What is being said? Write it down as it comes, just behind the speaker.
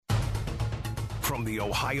From the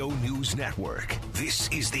Ohio News Network, this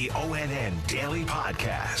is the ONN Daily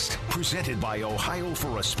Podcast, presented by Ohio for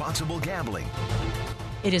Responsible Gambling.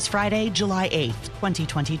 It is Friday, July 8th,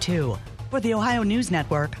 2022. For the Ohio News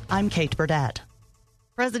Network, I'm Kate Burdett.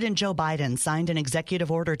 President Joe Biden signed an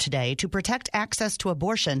executive order today to protect access to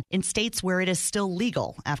abortion in states where it is still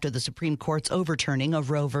legal after the Supreme Court's overturning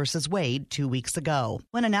of Roe v. Wade 2 weeks ago.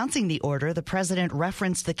 When announcing the order, the president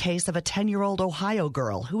referenced the case of a 10-year-old Ohio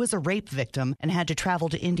girl who was a rape victim and had to travel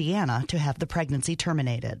to Indiana to have the pregnancy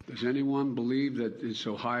terminated. Does anyone believe that it's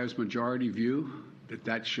Ohio's majority view that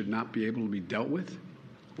that should not be able to be dealt with,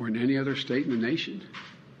 or in any other state in the nation?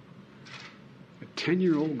 A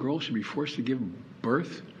 10-year-old girl should be forced to give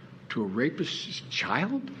birth to a rapist's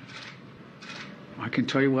child? I can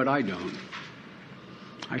tell you what I don't.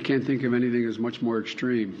 I can't think of anything as much more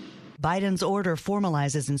extreme. Biden's order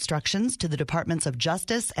formalizes instructions to the Departments of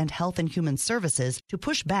Justice and Health and Human Services to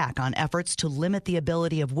push back on efforts to limit the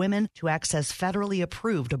ability of women to access federally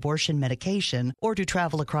approved abortion medication or to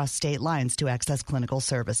travel across state lines to access clinical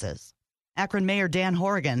services. Akron Mayor Dan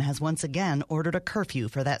Horrigan has once again ordered a curfew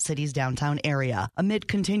for that city's downtown area amid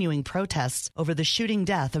continuing protests over the shooting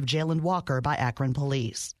death of Jayland Walker by Akron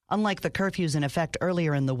police. Unlike the curfews in effect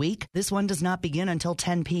earlier in the week, this one does not begin until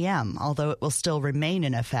 10 p.m., although it will still remain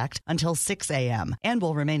in effect until 6 a.m. and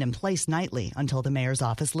will remain in place nightly until the mayor's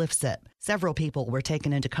office lifts it. Several people were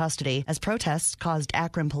taken into custody as protests caused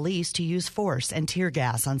Akron police to use force and tear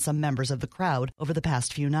gas on some members of the crowd over the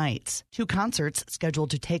past few nights. 2 concerts scheduled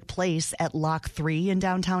to take place at Lock 3 in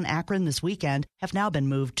downtown Akron this weekend have now been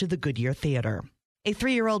moved to the Goodyear Theater. A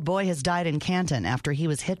 3-year-old boy has died in Canton after he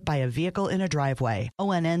was hit by a vehicle in a driveway.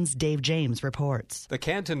 ONN's Dave James reports. The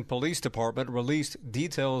Canton Police Department released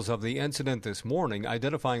details of the incident this morning,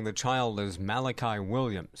 identifying the child as Malachi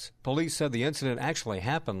Williams. Police said the incident actually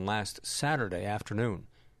happened last Saturday afternoon.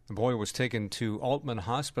 The boy was taken to Altman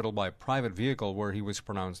Hospital by private vehicle where he was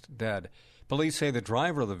pronounced dead. Police say the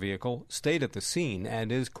driver of the vehicle stayed at the scene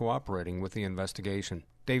and is cooperating with the investigation.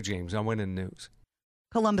 Dave James, ONN News.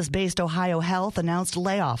 Columbus-based Ohio Health announced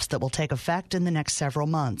layoffs that will take effect in the next several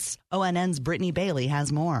months. ONN's Brittany Bailey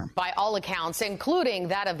has more. By all accounts, including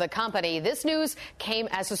that of the company, this news came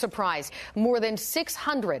as a surprise. More than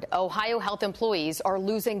 600 Ohio Health employees are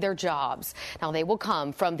losing their jobs. Now, they will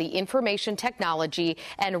come from the Information Technology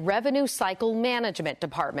and Revenue Cycle Management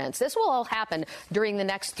departments. This will all happen during the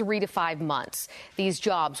next 3 to 5 months. These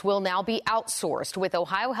jobs will now be outsourced, with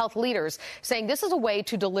Ohio Health leaders saying this is a way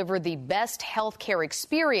to deliver the best health care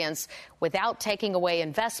experience without taking away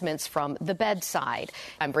investments from the bedside.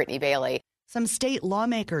 I'm Brittany Bailey. Some state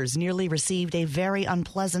lawmakers nearly received a very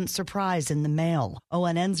unpleasant surprise in the mail.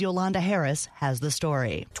 ONN's Yolanda Harris has the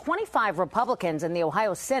story. 25 Republicans in the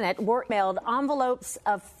Ohio Senate were mailed envelopes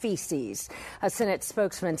of feces. A Senate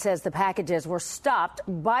spokesman says the packages were stopped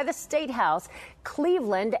by the State House,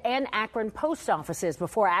 Cleveland, and Akron post offices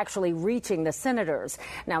before actually reaching the senators.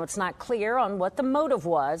 Now, it's not clear on what the motive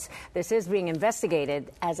was. This is being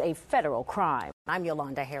investigated as a federal crime. I'm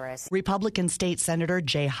Yolanda Harris. Republican State Senator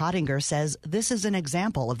Jay Hottinger says this is an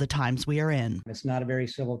example of the times we are in. It's not a very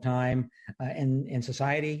civil time in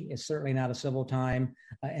society. It's certainly not a civil time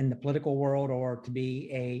in the political world or to be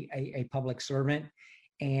a public servant.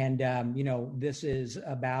 And, this is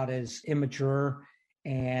about as immature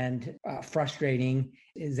and frustrating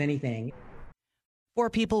as anything. 4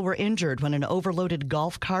 people were injured when an overloaded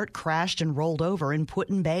golf cart crashed and rolled over in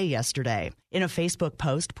Put-in-Bay yesterday. In a Facebook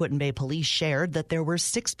post, Put-in-Bay police shared that there were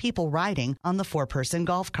 6 people riding on the 4-person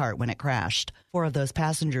golf cart when it crashed. 4 of those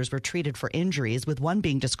passengers were treated for injuries, with one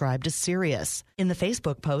being described as serious. In the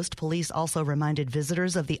Facebook post, police also reminded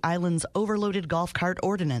visitors of the island's overloaded golf cart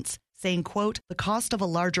ordinance, saying, quote, "The cost of a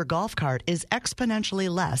larger golf cart is exponentially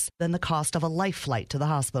less than the cost of a life flight to the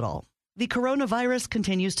hospital." The coronavirus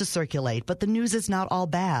continues to circulate, but the news is not all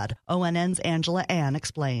bad. ONN's Angela Ann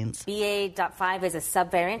explains. BA.5 is a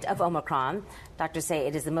subvariant of Omicron. Doctors say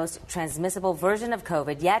it is the most transmissible version of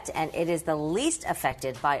COVID yet, and it is the least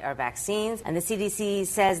affected by our vaccines. And the CDC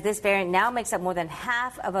says this variant now makes up more than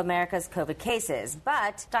half of America's COVID cases.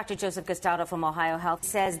 But Dr. Joseph Guastaudo from Ohio Health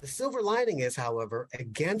says the silver lining is, however,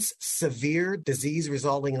 against severe disease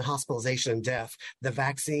resulting in hospitalization and death, the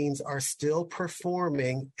vaccines are still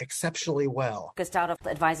performing exceptionally well. Guastaudo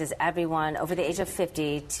advises everyone over the age of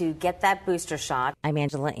 50 to get that booster shot. I'm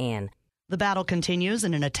Angela Ann. The battle continues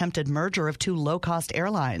in an attempted merger of 2 low-cost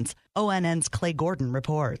airlines. ONN's Clay Gordon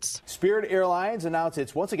reports. Spirit Airlines announced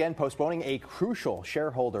it's once again postponing a crucial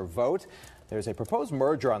shareholder vote. There's a proposed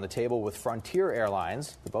merger on the table with Frontier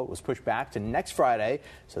Airlines. The vote was pushed back to next Friday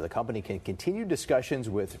so the company can continue discussions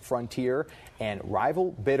with Frontier and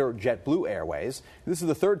rival bidder JetBlue Airways. This is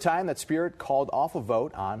the third time that Spirit called off a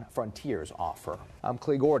vote on Frontier's offer. I'm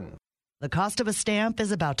Clay Gordon. The cost of a stamp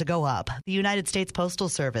is about to go up. The United States Postal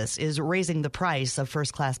Service is raising the price of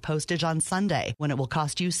first-class postage on Sunday, when it will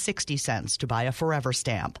cost you 60 cents to buy a Forever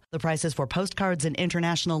stamp. The prices for postcards and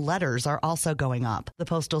international letters are also going up. The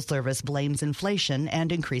Postal Service blames inflation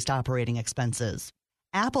and increased operating expenses.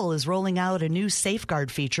 Apple is rolling out a new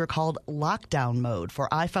safeguard feature called Lockdown Mode for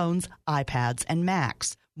iPhones, iPads, and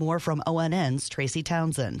Macs. More from ONN's Tracy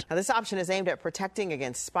Townsend. Now, this option is aimed at protecting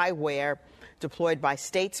against spyware deployed by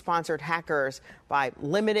state-sponsored hackers by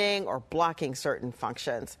limiting or blocking certain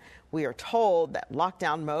functions. We are told that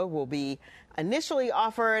lockdown mode will be initially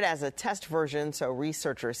offered as a test version so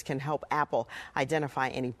researchers can help Apple identify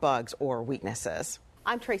any bugs or weaknesses.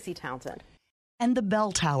 I'm Tracy Townsend. And the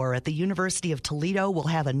bell tower at the University of Toledo will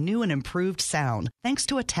have a new and improved sound thanks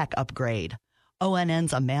to a tech upgrade.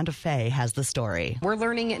 ONN's Amanda Fay has the story. We're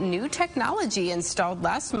learning new technology installed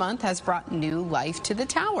last month has brought new life to the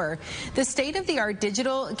tower. The state-of-the-art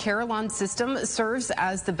digital Carillon system serves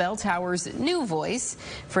as the bell tower's new voice.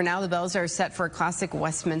 For now, the bells are set for a classic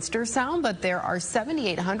Westminster sound, but there are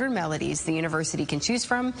 7,800 melodies the university can choose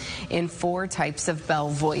from in 4 types of bell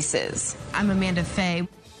voices. I'm Amanda Fay.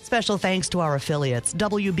 Special thanks to our affiliates,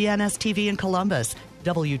 WBNS-TV in Columbus,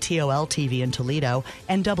 WTOL-TV in Toledo,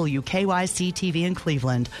 and WKYC-TV in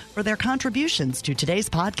Cleveland for their contributions to today's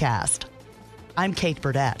podcast. I'm Kate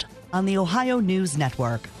Burdett on the Ohio News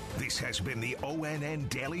Network. This has been the ONN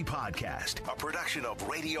Daily Podcast, a production of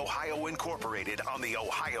Radio Ohio Incorporated on the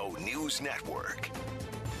Ohio News Network.